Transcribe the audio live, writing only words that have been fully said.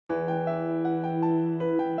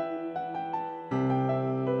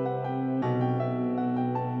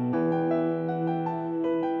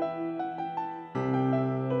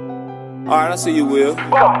Alright, I see you, Will.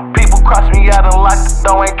 Couple people cross me out and lock the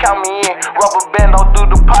door and count me in. Rubber band, don't do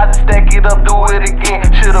deposit, stack it up, do it again.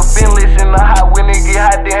 Should've been listening to hot when it get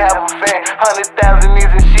hot, then have a fan. 100,000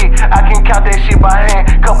 isn't shit, I can count that shit by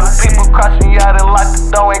hand. Couple people cross me out and lock the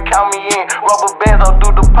door and count me in. Rubber bands, don't do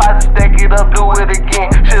deposit, stack it up, do it again.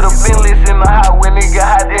 Should've been listening to hot when it get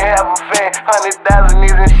hot, then have a fan. 100,000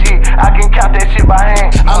 isn't shit, I can count that shit by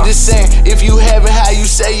hand. I'm just saying, if you having how you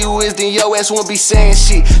say you is, then your ass won't be saying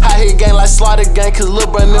shit. I hit gang like Slaughter Gang, cause lil'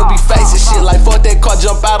 bro they'll be facing shit. Like fuck that car,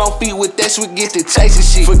 jump out on feet with that shit, get to chasing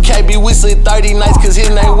shit. For KB whistling 30 nights, cause his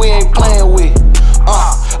name we ain't playing with.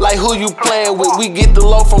 Like who you playing with? We get the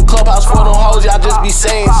low from Clubhouse for them hoes, y'all just be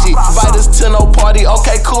saying shit. Invite us to no party,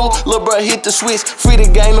 okay cool, lil' bro hit the switch, free the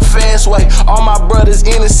game the fast way. All my brothers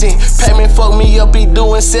innocent, payment fuck me up, he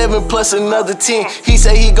doing 7 plus another 10. He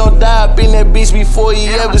say he gon' die up in that bitch before he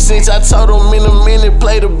ever since. I told him in a minute,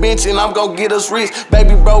 play the bench and I'm gon' get us rich.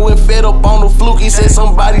 Baby bro went fed up on the fluke, he said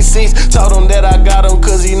somebody since. Told him that I got him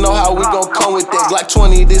cause he know how we gon' come with that. Glock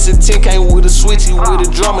 20, this a 10, came with a switch, he with a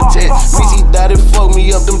drum attack. Missy died and fucked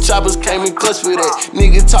me up, them choppers came in clutch for that.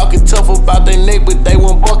 Niggas talking tough about their neck, but they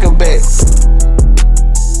weren't bucking back.